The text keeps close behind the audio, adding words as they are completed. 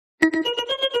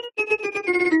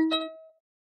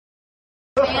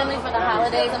Family for the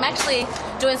holidays. I'm actually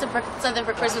doing something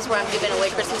for Christmas where I'm giving away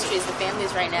Christmas trees to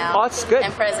families right now. Oh, that's good.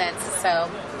 And presents, so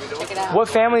check it out. What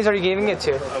families are you giving it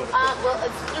to? Well,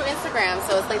 it's through Instagram,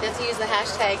 so it's like they have to use the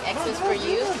hashtag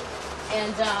 #XmasForYou.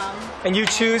 And you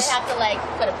choose? They have to like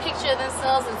put a picture of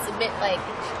themselves and submit like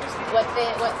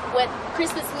what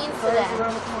Christmas means to them. And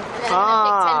then I'm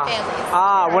gonna pick 10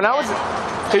 families. When I was,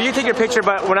 so you take your picture,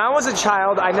 but when I was a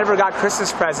child, I never got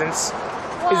Christmas presents.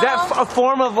 Is that a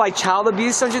form of like child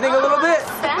abuse, don't you think, a little bit?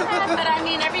 Sad, but I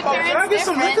mean, every parent's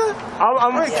different. I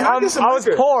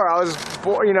was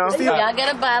poor, you know. Y'all get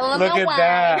a bottle of my wine. Look at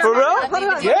that. For real?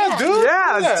 Yeah, dude.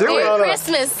 Yeah, let's do it.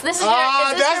 Christmas. This is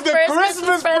that's the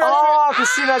Christmas present. Oh,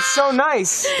 Christina, that's so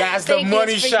nice. That's the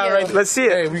money shot right there. Let's see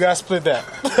it. Hey, we gotta split that.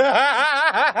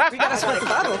 We gotta split the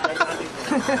bottle.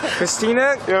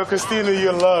 Christina? Yo, Christina,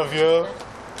 you're love, yo.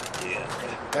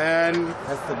 And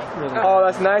oh,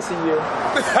 that's nice of you.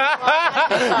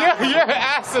 you're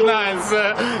asinine,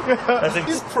 sir.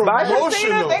 He's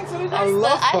promotional. I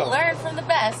love her. I learned from the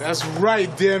best. That's right,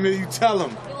 damn it. You tell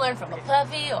him. You learn from a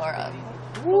puppy or a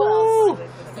who else?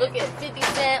 Look at 50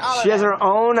 Cent. All She of has her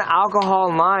own alcohol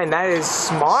line. That is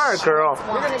smart, girl.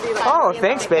 Oh,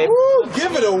 thanks, babe. Woo,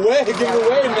 give it away. Give it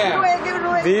away now. Give it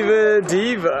away. Viva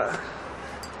Diva.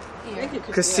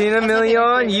 Christina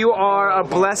Milian, you are a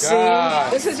blessing.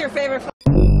 This is your favorite flower.